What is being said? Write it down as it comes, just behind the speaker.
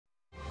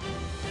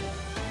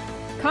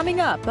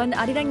Coming up on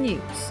Arirang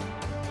News.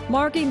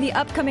 Marking the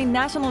upcoming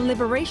National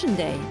Liberation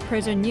Day,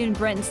 President Yoon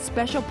grants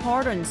special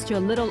pardons to a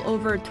little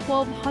over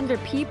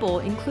 1,200 people,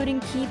 including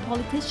key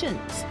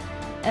politicians,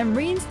 and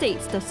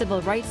reinstates the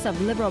civil rights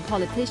of liberal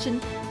politician,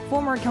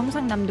 former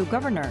Gyeongsangnam-do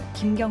Governor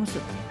Kim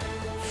Kyung-soo.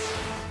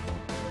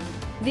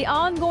 The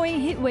ongoing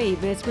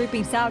heatwave is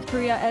gripping South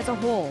Korea as a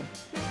whole.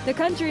 The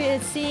country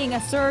is seeing a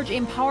surge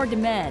in power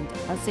demand,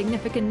 a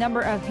significant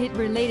number of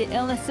heat-related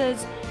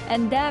illnesses,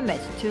 and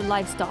damage to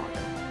livestock.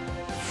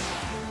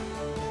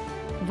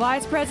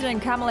 Vice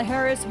President Kamala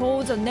Harris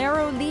holds a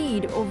narrow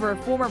lead over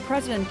former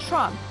President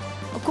Trump,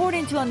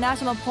 according to a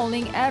national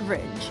polling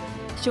average,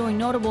 showing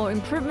notable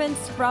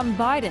improvements from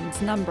Biden's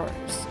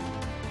numbers.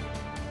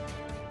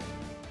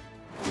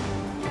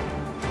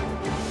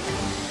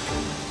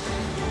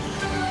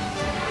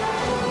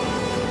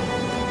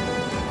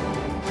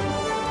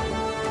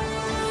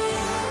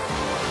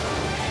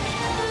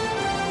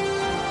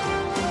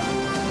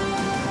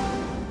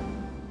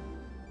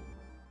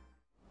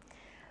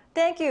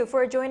 Thank you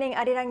for joining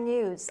Arirang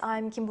News.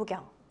 I'm Kim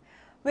Bo-kyung.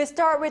 We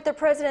start with the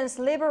President's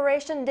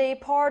Liberation Day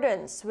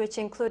pardons, which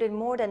included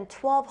more than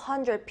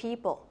 1,200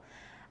 people.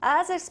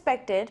 As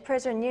expected,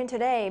 President Yoon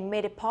today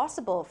made it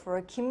possible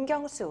for Kim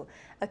Kyung-soo,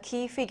 a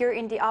key figure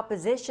in the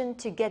opposition,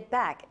 to get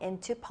back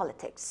into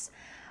politics.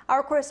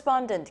 Our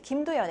correspondent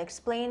Kim Do-yeon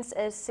explains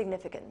its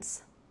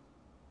significance.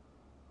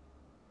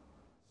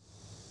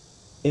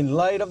 In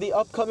light of the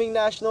upcoming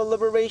National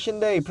Liberation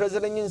Day,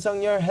 President Yoon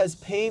Suk-yeol has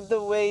paved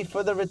the way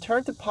for the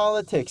return to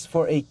politics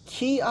for a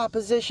key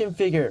opposition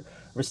figure,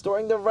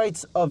 restoring the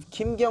rights of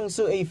Kim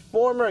Kyung-soo, a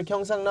former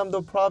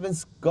Gyeongsangnam-do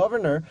Province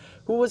governor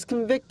who was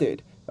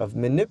convicted of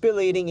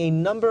manipulating a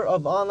number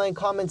of online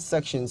comment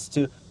sections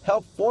to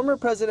help former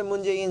President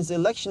Moon Jae-in's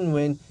election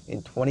win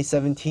in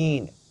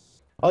 2017.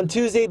 On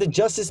Tuesday, the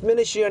Justice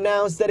Ministry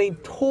announced that a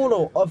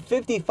total of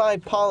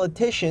 55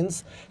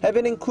 politicians have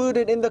been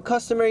included in the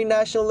customary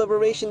National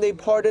Liberation Day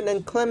pardon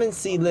and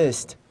clemency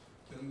list.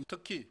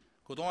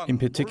 In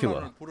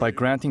particular, by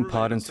granting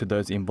pardons to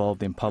those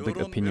involved in public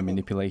opinion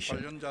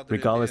manipulation,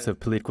 regardless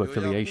of political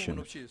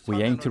affiliation,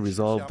 we aim to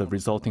resolve the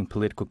resulting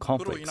political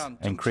conflicts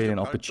and create an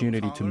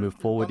opportunity to move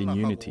forward in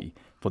unity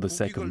for the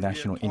sake of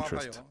national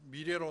interest.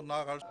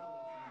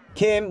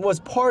 Kim was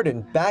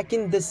pardoned back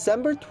in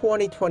December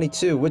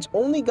 2022, which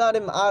only got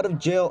him out of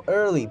jail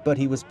early, but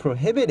he was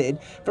prohibited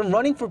from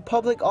running for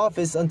public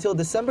office until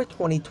December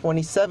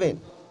 2027.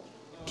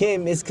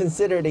 Kim is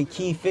considered a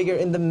key figure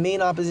in the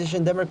main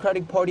opposition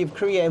Democratic Party of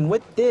Korea, and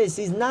with this,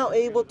 he's now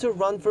able to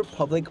run for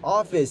public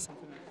office.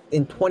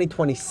 In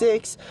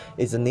 2026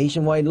 is the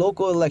nationwide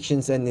local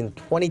elections, and in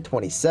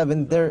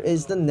 2027, there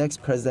is the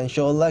next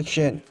presidential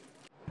election.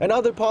 And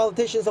other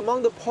politicians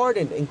among the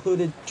pardoned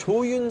included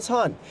Cho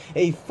Yoon-sun,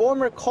 a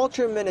former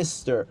culture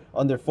minister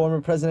under former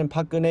President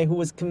Park Geun-hye, who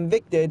was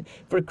convicted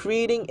for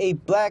creating a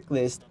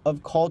blacklist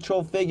of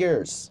cultural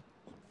figures.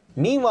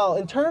 Meanwhile,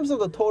 in terms of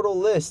the total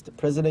list,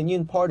 President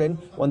Yoon pardoned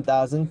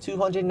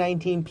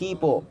 1,219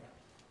 people.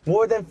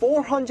 More than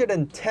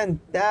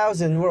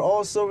 410,000 were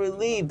also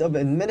relieved of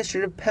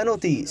administrative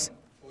penalties.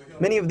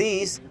 Many of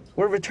these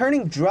were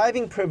returning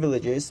driving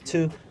privileges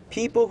to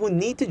people who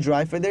need to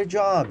drive for their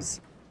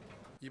jobs.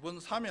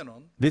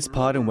 This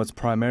pardon was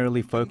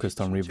primarily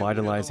focused on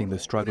revitalizing the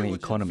struggling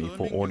economy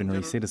for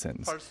ordinary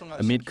citizens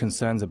amid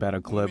concerns about a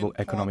global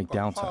economic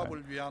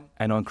downturn,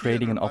 and on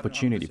creating an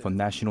opportunity for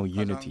national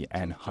unity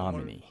and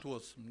harmony.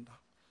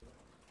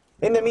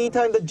 In the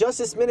meantime, the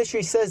Justice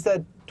Ministry says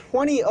that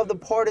 20 of the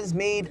pardons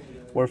made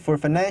were for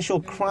financial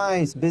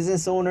crimes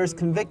business owners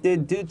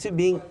convicted due to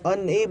being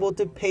unable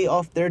to pay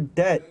off their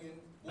debt.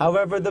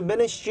 However, the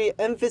ministry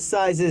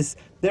emphasizes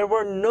there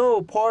were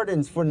no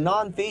pardons for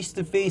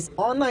non-face-to-face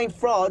online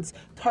frauds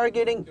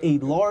targeting a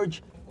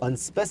large,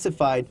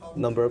 unspecified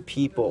number of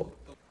people.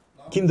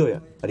 Kim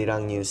Do-yeon,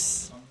 Arirang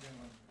News.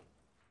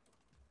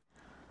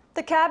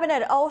 The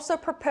cabinet also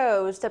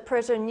proposed that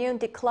President Yoon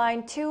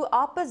decline two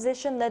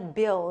opposition-led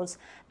bills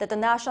that the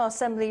National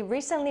Assembly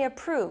recently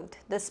approved,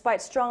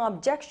 despite strong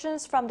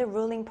objections from the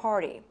ruling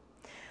party.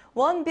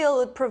 One bill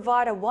would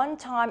provide a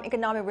one-time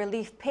economic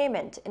relief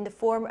payment in the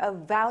form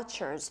of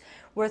vouchers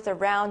worth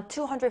around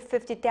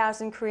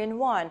 250,000 Korean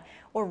won,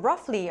 or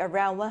roughly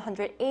around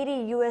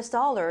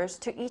 $180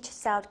 to each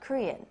South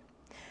Korean.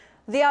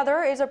 The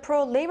other is a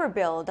pro-labor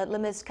bill that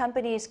limits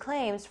companies'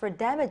 claims for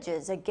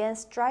damages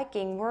against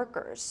striking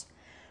workers.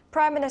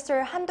 Prime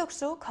Minister Han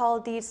Duck-soo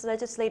called these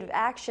legislative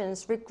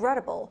actions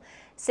regrettable,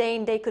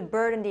 saying they could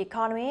burden the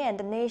economy and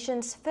the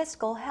nation's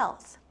fiscal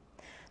health.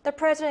 The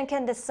president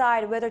can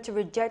decide whether to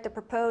reject the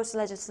proposed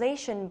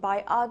legislation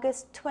by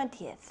August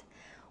 20th.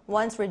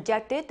 Once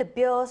rejected, the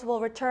bills will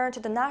return to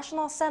the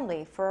National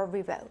Assembly for a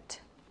revote.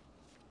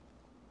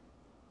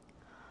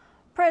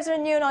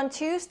 President Yoon on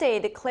Tuesday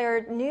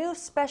declared new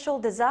special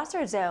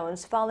disaster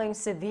zones following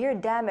severe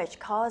damage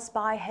caused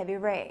by heavy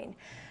rain.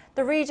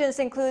 The regions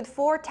include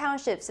 4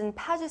 townships in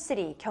Paju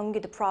City,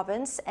 Gyeonggi-do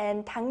Province,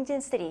 and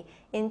Dangjin City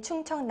in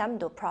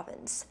Chungcheongnam-do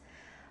Province.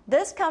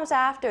 This comes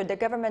after the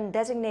government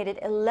designated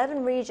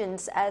 11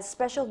 regions as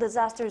special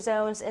disaster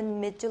zones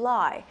in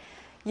mid-July.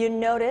 Yoon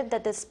noted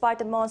that despite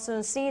the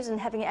monsoon season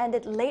having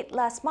ended late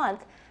last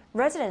month,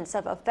 residents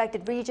of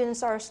affected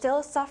regions are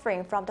still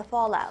suffering from the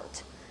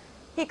fallout.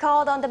 He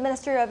called on the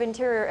Ministry of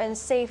Interior and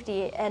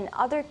Safety and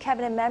other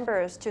cabinet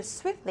members to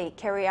swiftly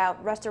carry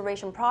out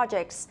restoration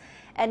projects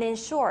and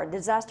ensure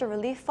disaster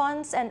relief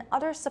funds and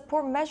other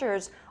support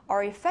measures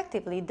are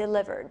effectively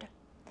delivered.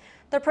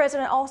 The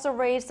president also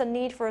raised the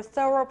need for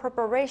thorough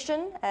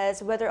preparation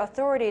as weather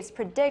authorities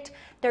predict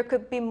there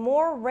could be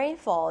more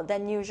rainfall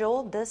than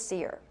usual this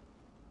year.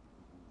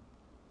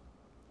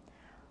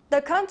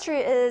 The country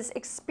is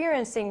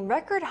experiencing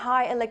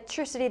record-high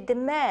electricity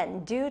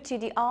demand due to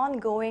the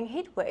ongoing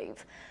heat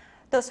wave.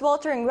 The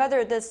sweltering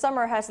weather this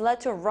summer has led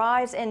to a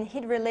rise in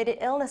heat-related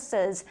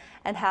illnesses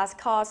and has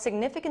caused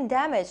significant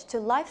damage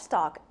to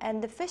livestock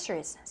and the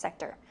fisheries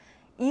sector.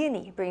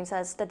 Yoon brings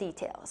us the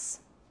details.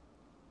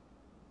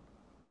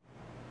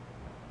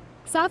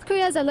 South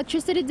Korea's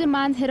electricity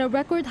demand hit a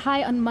record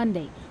high on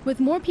Monday, with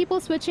more people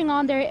switching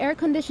on their air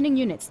conditioning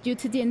units due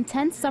to the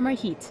intense summer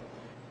heat.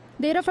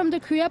 Data from the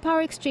Korea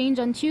Power Exchange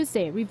on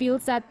Tuesday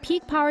reveals that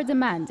peak power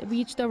demand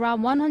reached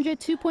around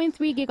 102.3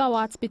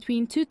 gigawatts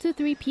between 2 to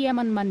 3 p.m.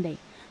 on Monday,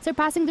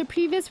 surpassing the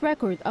previous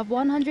record of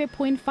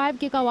 100.5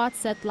 gigawatts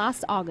set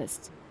last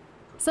August.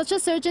 Such a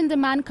surge in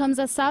demand comes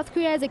as South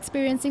Korea is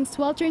experiencing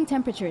sweltering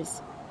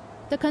temperatures.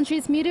 The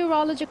country's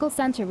meteorological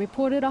center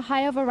reported a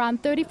high of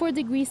around 34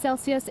 degrees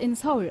Celsius in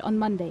Seoul on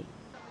Monday.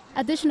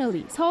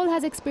 Additionally, Seoul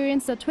has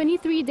experienced a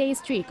 23-day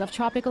streak of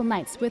tropical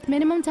nights with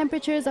minimum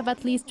temperatures of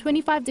at least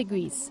 25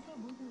 degrees.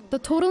 The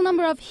total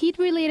number of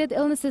heat-related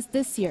illnesses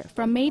this year,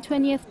 from May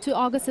 20th to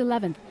August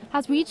 11th,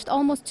 has reached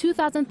almost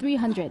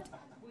 2,300.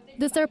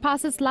 This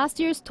surpasses last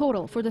year's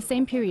total for the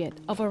same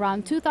period of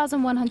around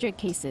 2,100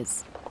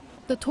 cases.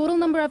 The total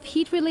number of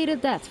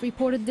heat-related deaths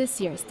reported this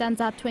year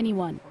stands at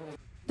 21.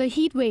 The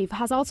heat wave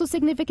has also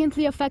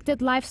significantly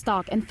affected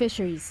livestock and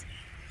fisheries.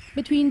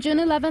 Between June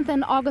 11th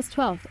and August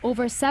 12th,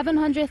 over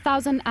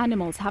 700,000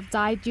 animals have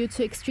died due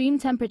to extreme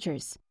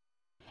temperatures.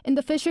 In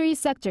the fisheries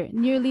sector,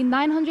 nearly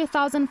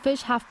 900,000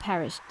 fish have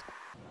perished.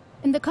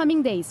 In the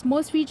coming days,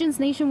 most regions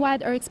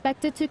nationwide are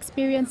expected to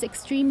experience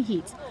extreme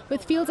heat,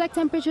 with field-like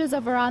temperatures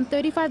of around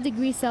 35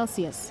 degrees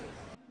Celsius.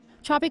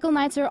 Tropical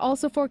nights are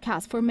also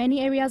forecast for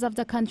many areas of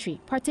the country,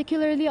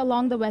 particularly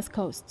along the west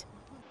coast.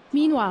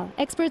 Meanwhile,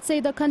 experts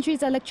say the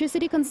country's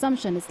electricity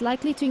consumption is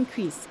likely to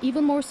increase,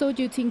 even more so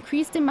due to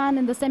increased demand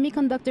in the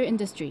semiconductor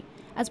industry,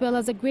 as well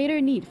as a greater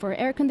need for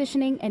air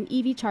conditioning and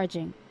EV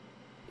charging.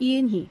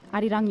 Yoon,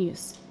 Arirang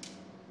News.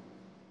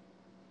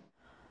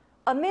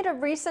 Amid a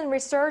recent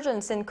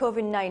resurgence in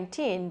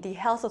COVID-19, the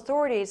health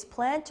authorities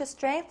plan to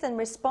strengthen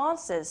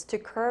responses to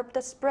curb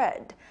the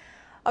spread.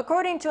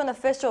 According to an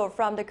official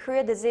from the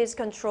Korea Disease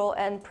Control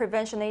and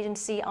Prevention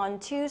Agency on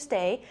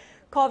Tuesday,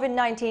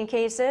 COVID-19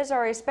 cases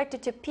are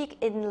expected to peak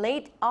in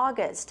late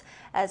August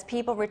as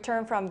people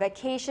return from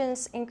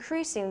vacations,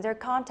 increasing their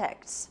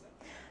contacts.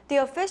 The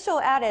official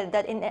added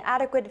that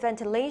inadequate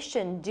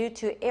ventilation due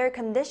to air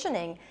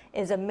conditioning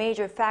is a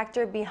major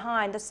factor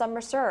behind the summer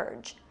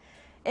surge.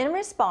 In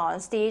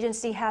response, the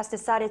agency has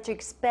decided to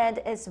expand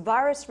its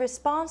virus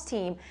response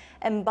team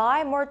and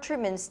buy more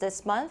treatments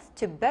this month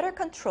to better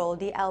control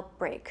the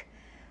outbreak.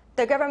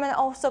 The government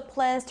also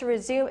plans to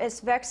resume its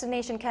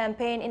vaccination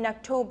campaign in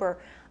October,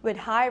 with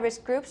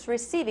high-risk groups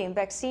receiving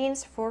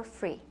vaccines for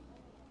free.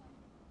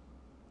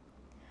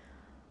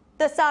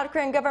 The South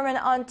Korean government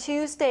on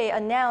Tuesday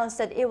announced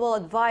that it will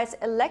advise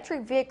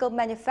electric vehicle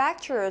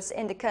manufacturers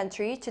in the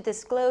country to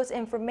disclose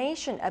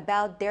information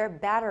about their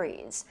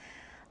batteries.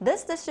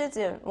 This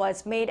decision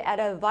was made at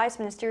a vice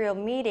ministerial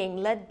meeting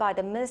led by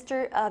the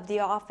Minister of the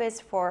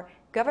Office for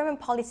Government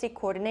Policy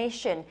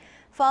Coordination,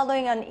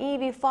 following an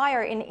EV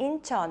fire in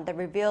Incheon that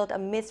revealed a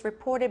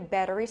misreported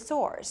battery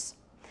source.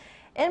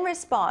 In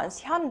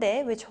response,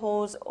 Hyundai, which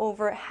holds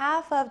over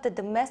half of the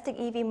domestic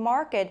EV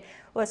market,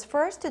 was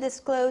first to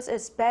disclose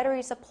its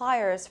battery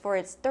suppliers for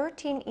its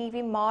 13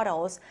 EV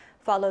models,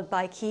 followed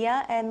by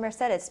Kia and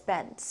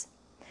Mercedes-Benz.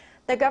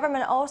 The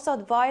government also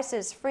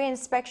advises free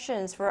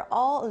inspections for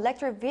all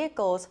electric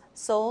vehicles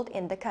sold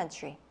in the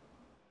country.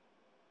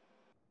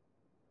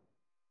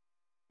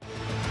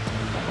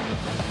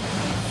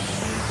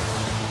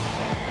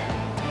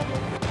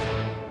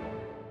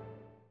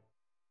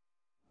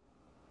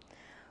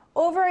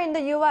 Over in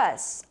the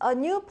U.S., a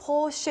new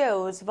poll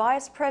shows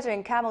Vice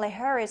President Kamala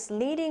Harris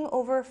leading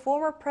over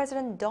former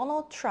President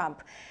Donald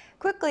Trump,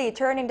 quickly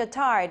turning the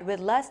tide with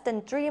less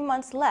than 3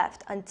 months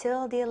left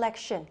until the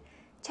election.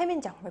 Choi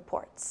Min-jung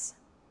reports.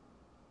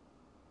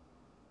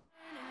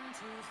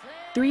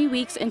 3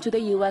 weeks into the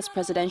U.S.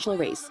 presidential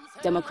race,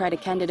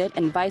 Democratic candidate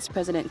and Vice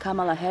President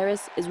Kamala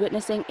Harris is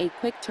witnessing a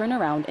quick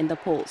turnaround in the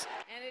polls.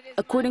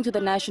 According to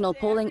the national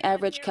polling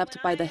average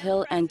kept by The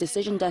Hill and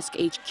Decision Desk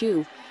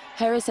HQ,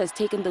 Harris has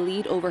taken the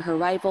lead over her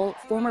rival,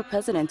 former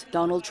President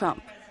Donald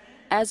Trump.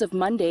 As of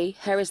Monday,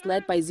 Harris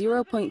led by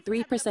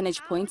 0.3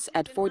 percentage points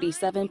at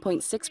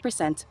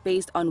 47.6%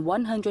 based on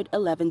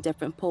 111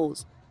 different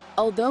polls.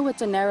 Although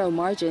it's a narrow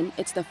margin,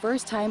 it's the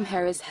first time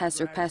Harris has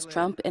surpassed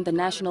Trump in the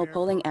national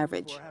polling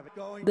average.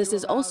 This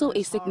is also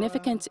a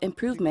significant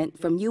improvement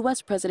from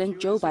U.S. President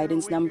Joe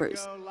Biden's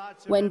numbers.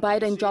 When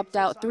Biden dropped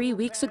out 3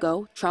 weeks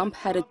ago, Trump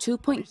had a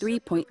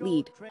 2.3-point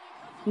lead.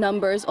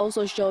 Numbers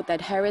also showed that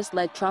Harris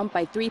led Trump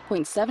by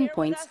 3.7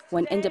 points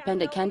when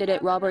independent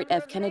candidate Robert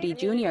F. Kennedy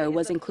Jr.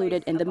 was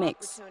included in the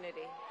mix.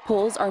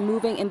 Polls are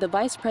moving in the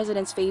vice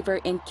president's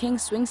favor in King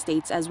swing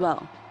states as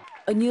well.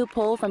 A new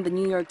poll from the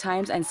New York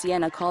Times and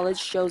Siena College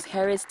shows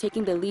Harris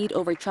taking the lead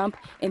over Trump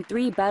in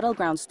 3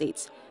 battleground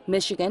states: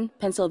 Michigan,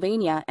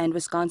 Pennsylvania, and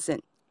Wisconsin.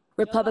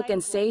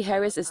 Republicans say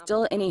Harris is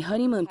still in a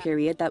honeymoon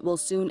period that will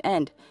soon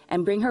end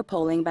and bring her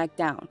polling back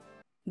down.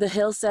 The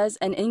Hill says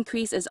an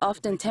increase is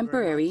often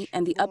temporary,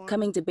 and the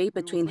upcoming debate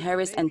between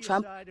Harris and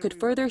Trump could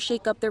further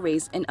shake up the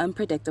race in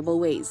unpredictable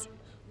ways.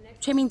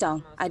 Choi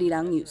Min-dong,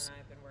 Arirang News.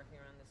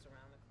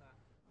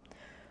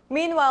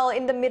 Meanwhile,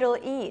 in the Middle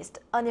East,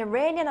 an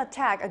Iranian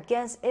attack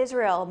against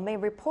Israel may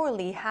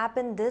reportedly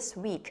happen this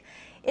week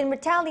in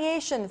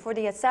retaliation for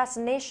the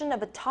assassination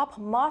of a top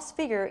Hamas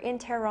figure in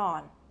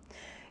Tehran.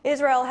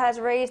 Israel has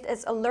raised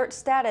its alert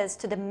status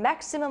to the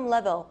maximum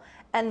level,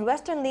 and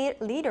Western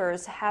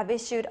leaders have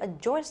issued a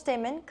joint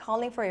statement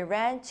calling for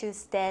Iran to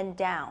stand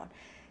down.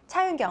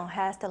 Cha Yoon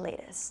has the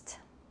latest.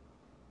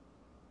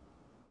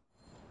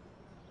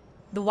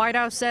 The White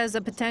House says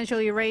a potential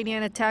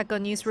Iranian attack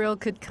on Israel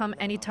could come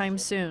anytime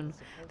soon.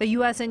 The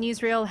U.S. and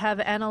Israel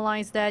have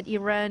analyzed that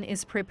Iran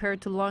is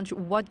prepared to launch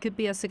what could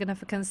be a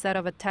significant set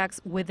of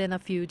attacks within a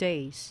few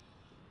days.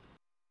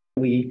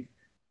 We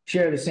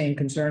share the same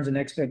concerns and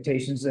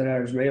expectations that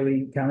our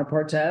Israeli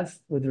counterparts have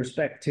with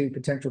respect to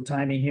potential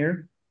timing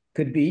here.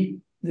 Could be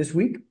this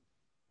week.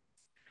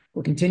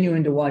 We're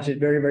continuing to watch it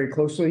very, very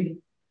closely.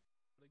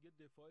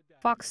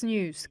 Fox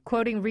News,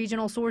 quoting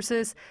regional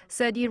sources,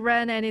 said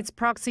Iran and its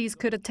proxies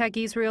could attack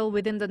Israel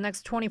within the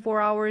next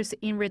 24 hours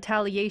in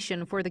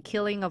retaliation for the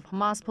killing of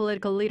Hamas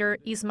political leader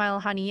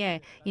Ismail Haniyeh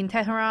in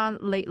Tehran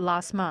late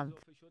last month.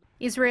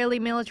 Israeli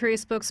military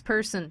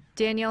spokesperson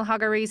Daniel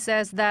Hagari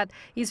says that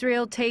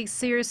Israel takes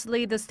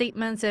seriously the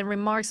statements and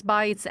remarks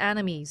by its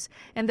enemies,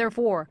 and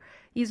therefore,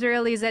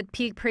 Israel is at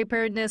peak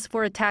preparedness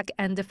for attack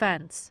and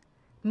defense.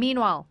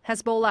 Meanwhile,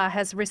 Hezbollah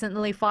has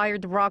recently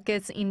fired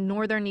rockets in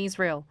northern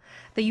Israel.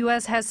 The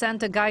U.S. has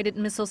sent a guided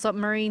missile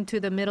submarine to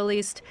the Middle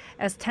East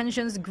as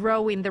tensions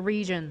grow in the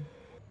region.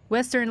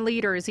 Western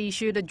leaders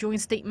issued a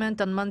joint statement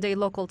on Monday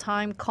local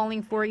time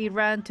calling for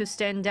Iran to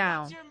stand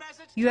down.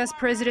 U.S.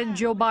 President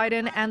Joe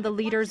Biden and the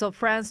leaders of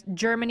France,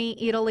 Germany,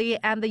 Italy,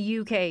 and the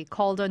U.K.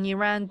 called on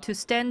Iran to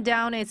stand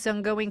down its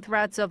ongoing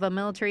threats of a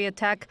military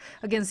attack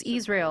against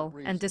Israel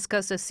and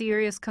discuss the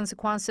serious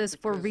consequences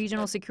for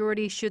regional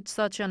security should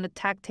such an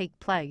attack take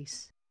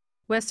place.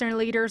 Western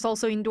leaders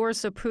also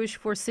endorsed a push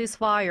for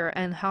ceasefire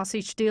and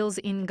hostage deals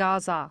in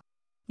Gaza.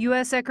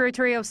 U.S.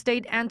 Secretary of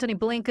State Antony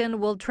Blinken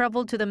will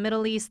travel to the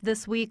Middle East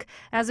this week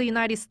as the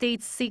United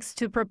States seeks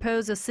to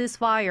propose a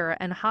ceasefire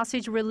and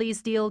hostage release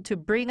deal to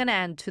bring an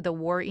end to the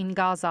war in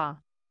Gaza.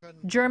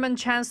 German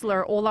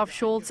Chancellor Olaf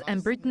Scholz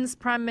and Britain's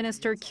Prime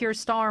Minister Keir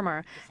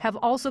Starmer have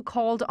also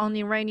called on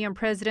Iranian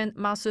President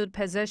Masoud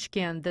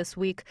Pezeshkian this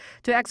week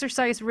to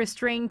exercise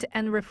restraint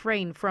and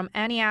refrain from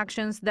any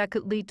actions that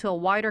could lead to a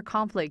wider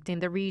conflict in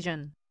the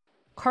region.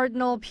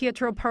 Cardinal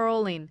Pietro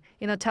Parolin,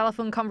 in a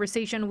telephone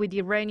conversation with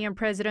Iranian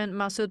President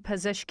Masoud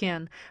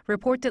Pezeshkian,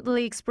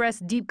 reportedly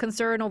expressed deep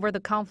concern over the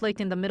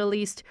conflict in the Middle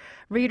East,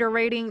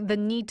 reiterating the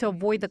need to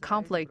avoid the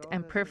conflict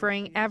and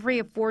preferring every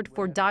effort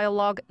for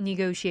dialogue,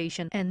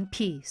 negotiation, and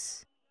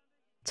peace.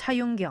 Cha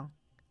Yoon,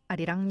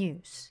 Arirang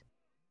News.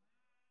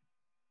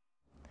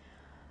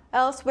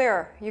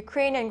 Elsewhere,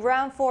 Ukrainian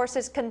ground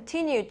forces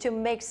continue to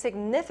make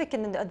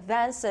significant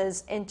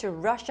advances into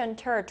Russian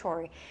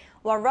territory,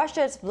 while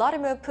Russia's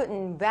Vladimir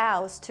Putin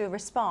vows to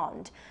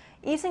respond.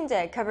 Lee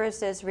Seung-jae covers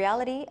this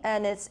reality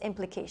and its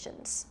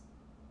implications.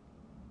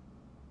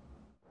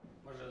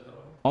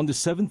 On the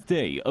 7th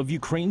day of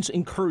Ukraine's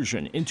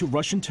incursion into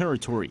Russian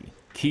territory,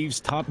 Kyiv's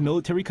top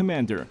military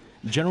commander,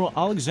 General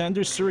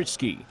Alexander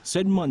Syrskyi,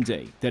 said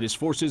Monday that his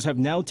forces have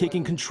now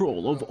taken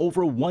control of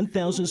over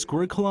 1,000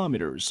 square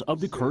kilometers of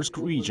the Kursk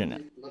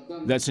region.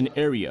 That's an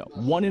area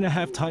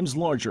 1.5 times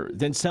larger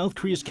than South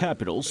Korea's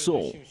capital,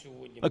 Seoul.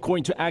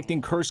 According to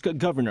acting Kursk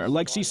Governor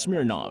Alexei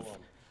Smirnov,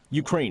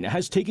 Ukraine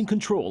has taken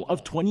control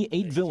of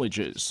 28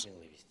 villages.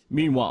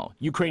 Meanwhile,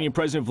 Ukrainian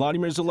President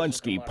Vladimir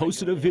Zelensky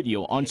posted a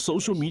video on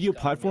social media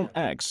platform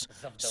X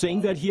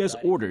saying that he has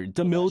ordered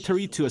the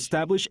military to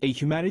establish a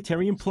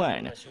humanitarian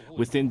plan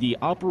within the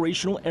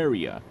operational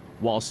area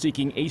while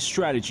seeking a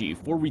strategy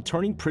for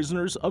returning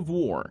prisoners of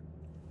war.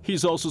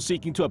 He's also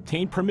seeking to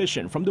obtain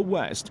permission from the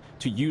West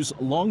to use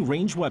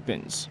long-range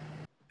weapons.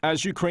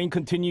 As Ukraine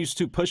continues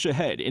to push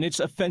ahead in its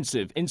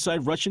offensive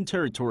inside Russian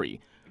territory,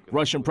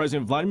 Russian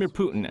President Vladimir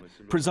Putin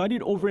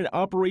presided over an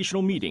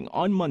operational meeting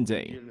on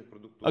Monday.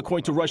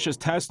 According to Russia's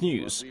TASS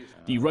News,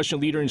 the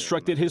Russian leader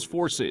instructed his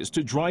forces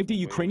to drive the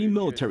Ukrainian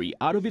military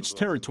out of its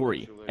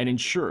territory and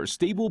ensure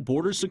stable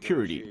border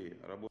security.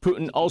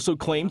 Putin also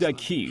claimed that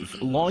Kyiv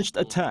launched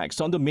attacks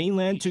on the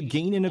mainland to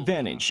gain an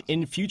advantage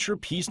in future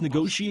peace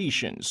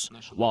negotiations,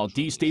 while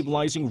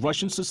destabilizing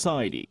Russian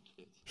society.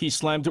 He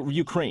slammed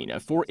Ukraine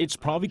for its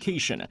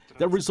provocation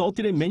that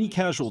resulted in many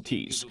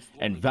casualties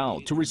and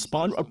vowed to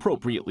respond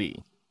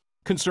appropriately.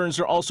 Concerns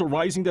are also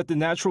rising that the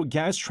natural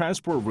gas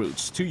transport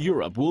routes to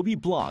Europe will be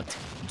blocked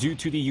due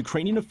to the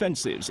Ukrainian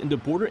offensives in the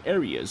border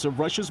areas of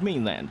Russia's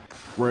mainland,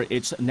 where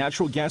its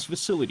natural gas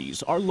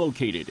facilities are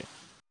located.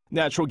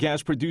 Natural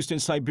gas produced in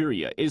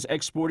Siberia is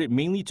exported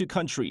mainly to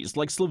countries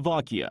like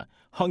Slovakia,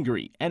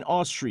 Hungary, and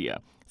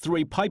Austria through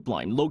a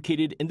pipeline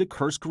located in the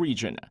Kursk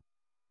region.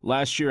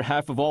 Last year,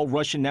 half of all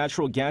Russian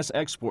natural gas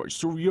exports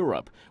to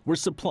Europe were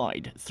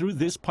supplied through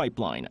this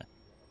pipeline.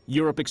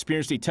 Europe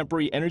experienced a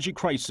temporary energy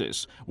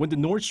crisis when the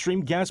Nord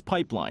Stream gas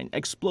pipeline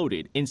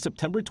exploded in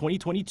September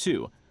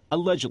 2022,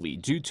 allegedly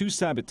due to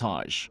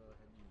sabotage.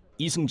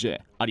 Lee Seung-jae,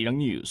 Arirang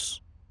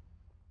News.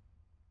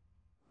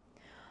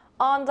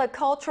 On the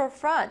cultural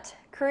front,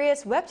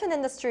 Korea's webtoon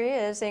industry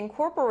is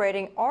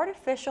incorporating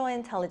artificial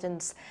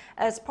intelligence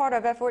as part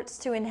of efforts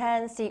to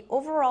enhance the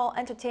overall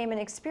entertainment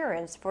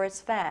experience for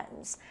its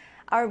fans.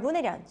 Our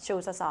Moon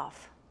shows us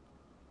off.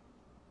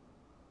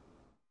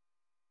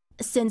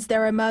 Since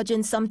their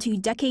emergence some 2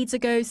 decades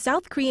ago,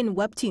 South Korean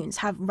webtoons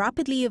have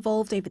rapidly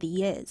evolved over the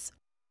years.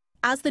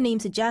 As the name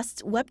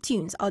suggests,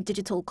 webtoons are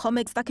digital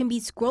comics that can be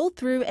scrolled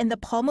through in the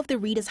palm of the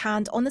reader's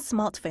hand on a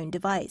smartphone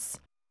device.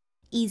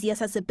 Easy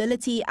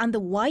accessibility and the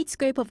wide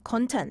scope of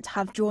content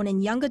have drawn in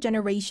younger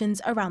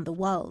generations around the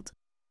world.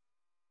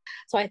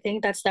 So I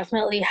think that's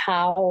definitely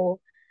how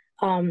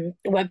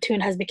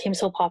webtoon has become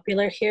so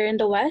popular here in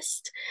the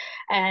West,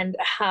 and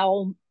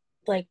how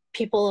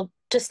people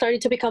just started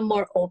to become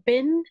more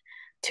open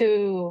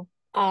to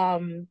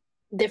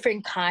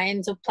different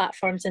kinds of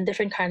platforms and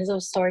different kinds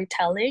of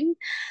storytelling.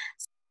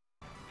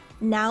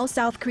 Now,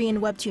 South Korean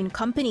webtoon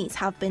companies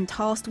have been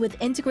tasked with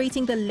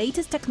integrating the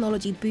latest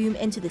technology boom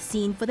into the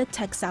scene for the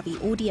tech-savvy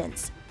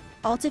audience: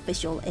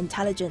 artificial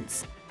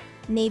intelligence.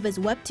 Naver's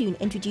webtoon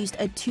introduced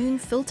a toon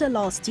filter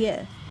last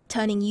year,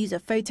 turning user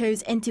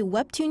photos into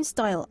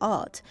webtoon-style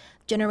art,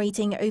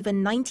 generating over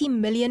 90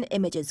 million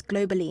images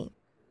globally.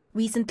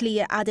 Recently,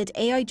 it added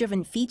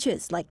AI-driven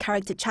features like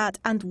character chat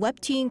and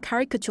webtoon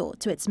caricature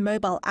to its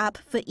mobile app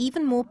for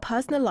even more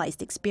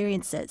personalized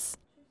experiences.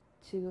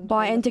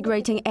 By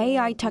integrating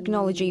AI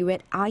technology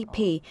with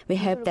IP, we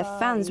hope that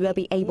fans will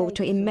be able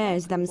to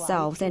immerse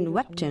themselves in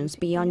webtoons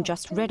beyond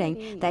just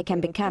reading. They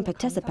can become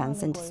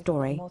participants in the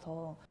story.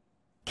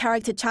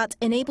 Character chat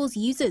enables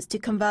users to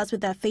converse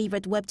with their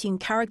favorite webtoon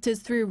characters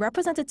through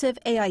representative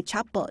AI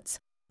chatbots.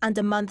 And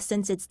a month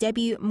since its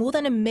debut, more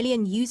than 1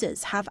 million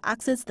users have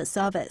accessed the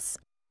service.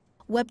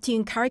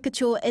 Webtoon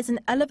Caricature is an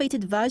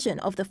elevated version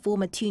of the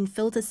former Toon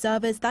Filter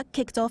service that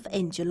kicked off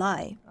in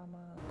July.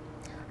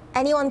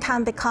 Anyone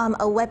can become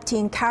a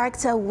webtoon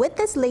character with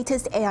this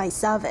latest AI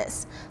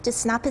service.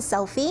 Just snap a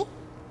selfie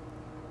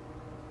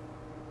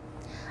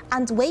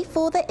and wait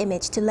for the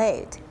image to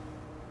load.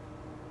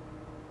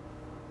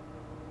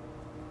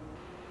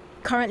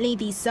 Currently,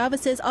 these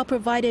services are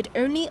provided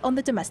only on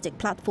the domestic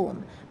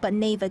platform, but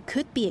Naver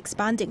could be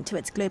expanding to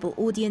its global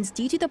audience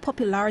due to the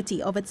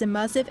popularity of its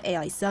immersive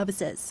AI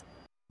services.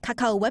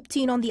 Kakao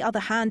Webtoon, on the other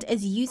hand,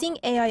 is using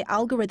AI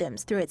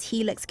algorithms through its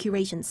Helix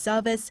curation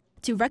service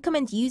to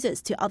recommend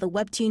users to other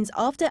webtoons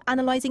after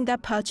analyzing their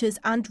purchase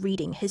and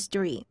reading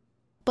history.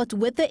 But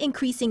with the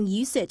increasing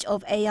usage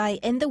of AI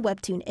in the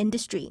webtoon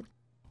industry,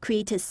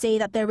 creators say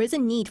that there is a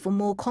need for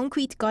more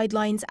concrete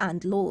guidelines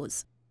and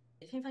laws.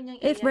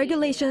 If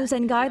regulations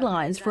and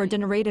guidelines for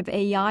generative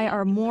AI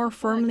are more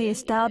firmly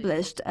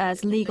established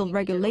as legal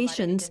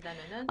regulations,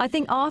 I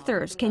think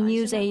authors can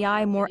use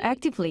AI more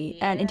actively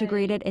and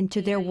integrate it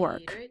into their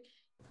work.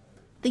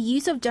 The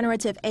use of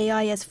generative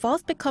AI is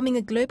fast becoming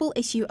a global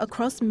issue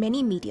across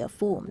many media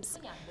forms.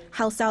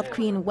 How South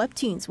Korean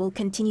webtoons will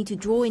continue to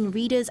draw in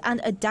readers and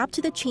adapt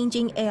to the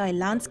changing AI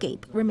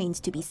landscape remains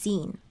to be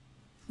seen.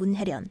 Moon,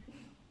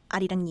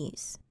 Arirang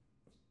News.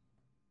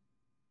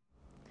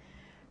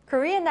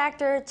 Korean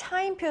actor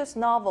Cha In-pyo's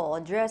novel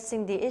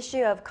addressing the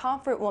issue of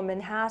comfort women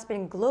has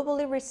been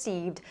globally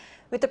received,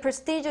 with the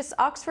prestigious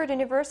Oxford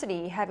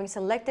University having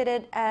selected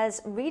it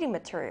as reading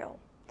material.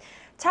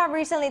 Cha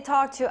recently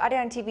talked to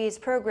Arirang TV's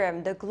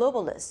program The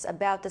Globalists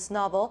about this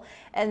novel,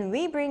 and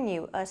we bring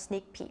you a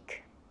sneak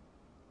peek.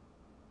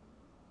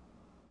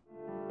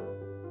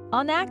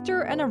 An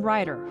actor and a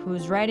writer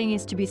whose writing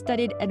is to be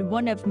studied at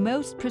one of the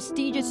most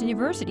prestigious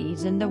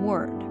universities in the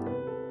world.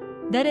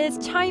 That is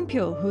Cha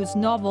In-pyo, whose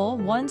novel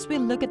Once We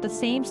Look at the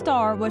Same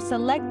Star was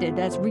selected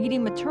as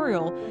reading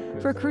material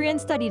for Korean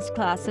studies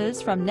classes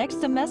from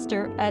next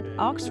semester at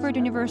Oxford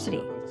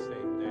University.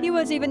 He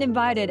was even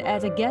invited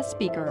as a guest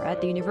speaker at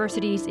the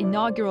university's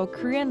inaugural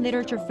Korean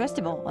Literature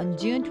Festival on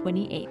June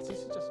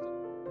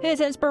 28th.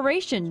 His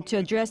inspiration to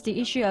address the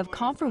issue of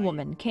comfort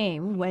women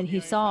came when he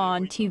saw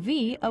on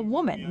TV a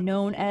woman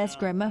known as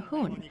Grandma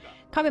Hoon,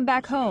 coming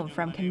back home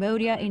from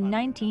Cambodia in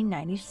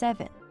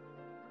 1997.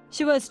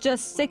 She was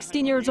just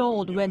 16 years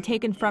old when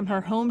taken from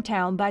her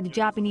hometown by the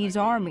Japanese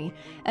army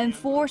and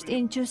forced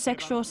into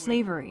sexual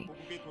slavery,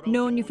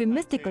 known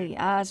euphemistically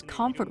as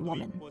comfort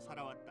woman.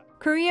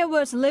 Korea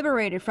was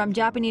liberated from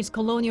Japanese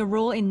colonial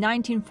rule in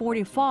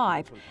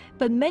 1945,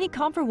 but many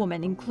comfort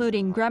women,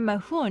 including Grandma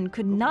Hoon,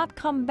 could not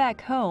come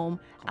back home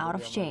out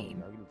of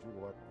shame.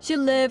 She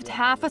lived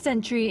half a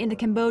century in the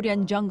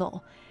Cambodian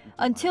jungle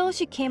until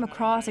she came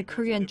across a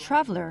Korean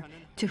traveler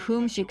to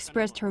whom she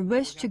expressed her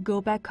wish to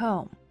go back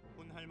home.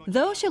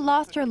 Though she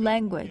lost her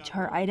language,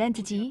 her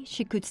identity,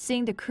 she could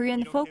sing the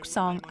Korean folk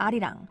song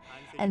Arirang,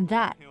 and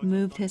that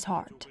moved his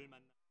heart.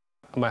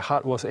 My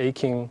heart was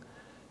aching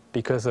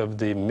because of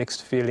the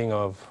mixed feeling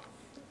of,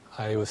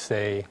 I would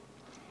say,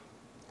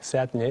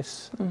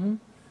 sadness,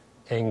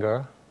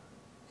 anger,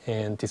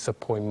 and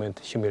disappointment,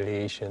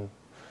 humiliation.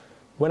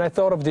 When I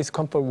thought of these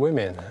comfort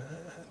women,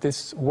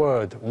 this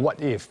word,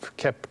 what if,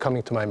 kept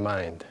coming to my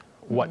mind.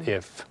 What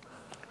if?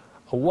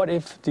 What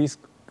if these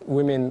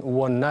women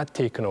were not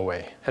taken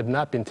away, had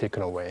not been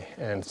taken away,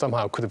 and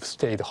somehow could have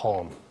stayed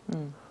home?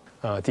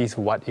 These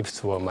what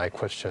ifs were my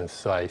questions,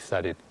 so I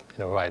started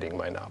writing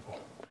my novel.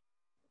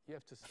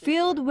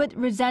 Filled with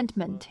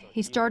resentment,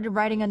 he started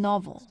writing a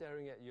novel.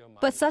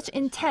 But such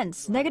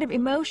intense, negative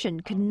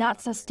emotion could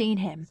not sustain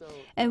him,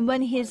 and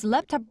when his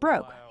laptop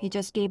broke, he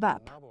just gave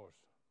up.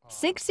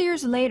 6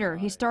 years later,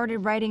 he started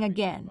writing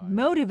again,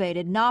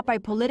 motivated not by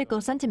political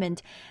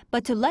sentiment,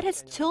 but to let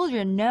his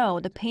children know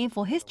the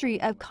painful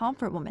history of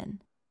comfort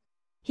women.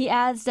 He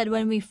adds that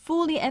when we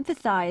fully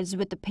empathize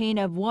with the pain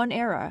of one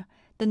era,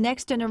 the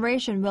next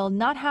generation will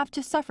not have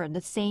to suffer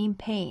the same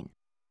pain.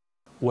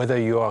 Whether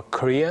you are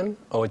Korean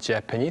or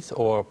Japanese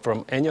or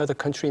from any other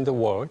country in the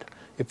world,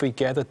 if we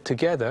gather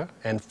together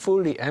and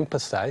fully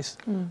empathize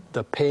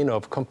the pain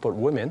of comfort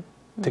women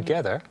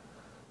together,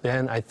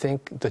 then I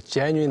think the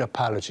genuine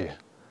apology,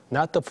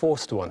 not the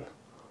forced one,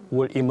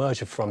 will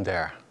emerge from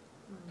there,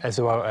 as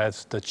well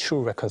as the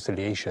true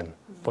reconciliation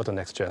for the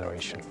next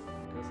generation.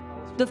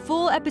 The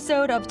full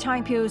episode of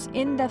Changpyo's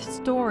in-depth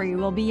story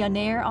will be on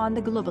air on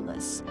The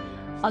Globalists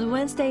on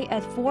Wednesday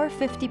at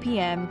 4:50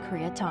 p.m.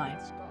 Korea time.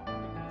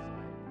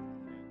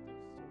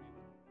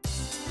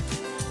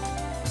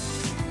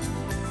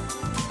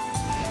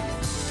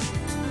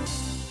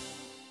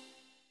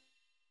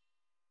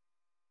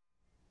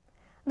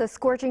 The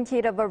scorching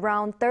heat of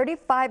around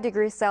 35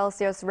 degrees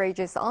Celsius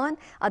rages on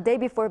a day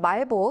before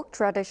Baebok,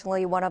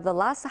 traditionally one of the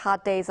last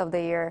hot days of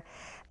the year.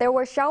 There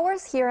were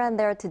showers here and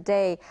there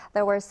today.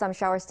 There were some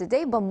showers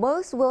today, but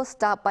most will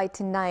stop by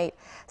tonight.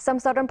 Some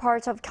southern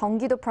parts of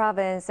Gyeonggi-do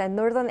province and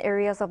northern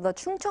areas of the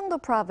Chungcheong-do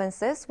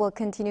provinces will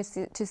continue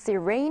to see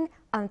rain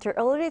until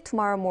early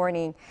tomorrow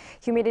morning.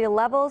 Humidity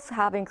levels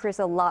have increased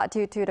a lot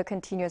due to the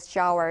continuous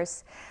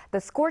showers. The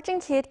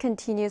scorching heat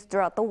continues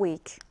throughout the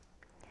week.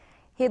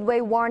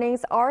 Heatwave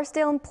warnings are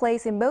still in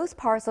place in most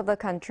parts of the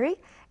country,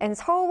 and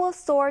Seoul will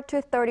soar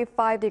to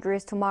 35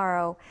 degrees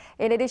tomorrow.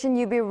 In addition,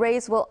 UV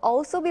rays will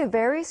also be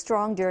very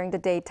strong during the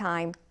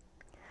daytime.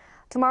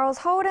 Tomorrow's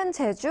Seoul and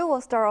Jeju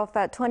will start off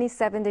at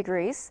 27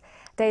 degrees.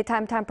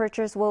 Daytime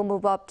temperatures will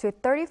move up to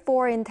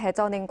 34 in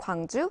Daejeon and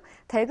Gwangju,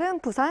 Daegu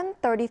and Busan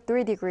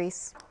 33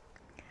 degrees.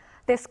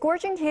 The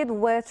scorching heat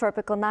with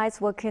tropical nights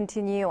will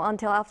continue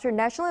until after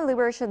National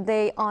Liberation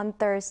Day on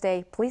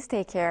Thursday. Please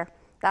take care.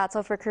 That's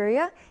all for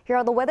Korea. Here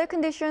are the weather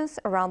conditions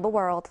around the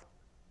world.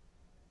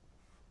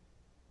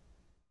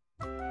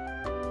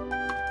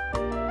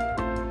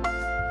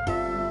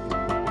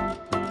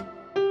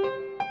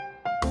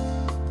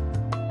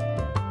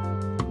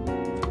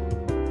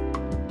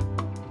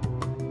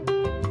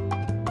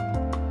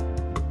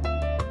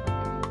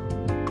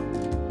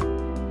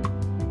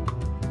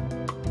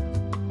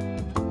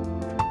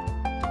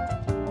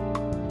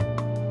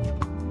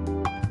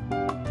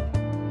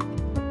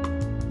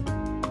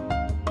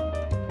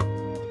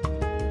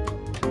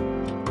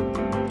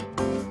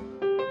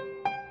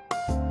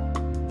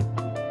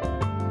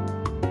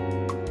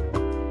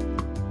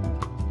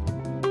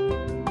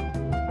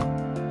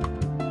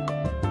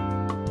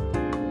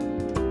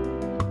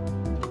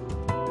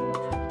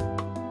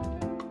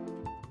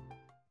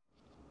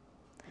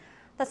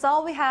 That's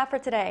all we have for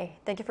today.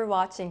 Thank you for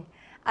watching.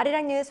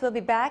 Arirang News will be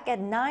back at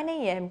 9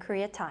 a.m.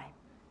 Korea time.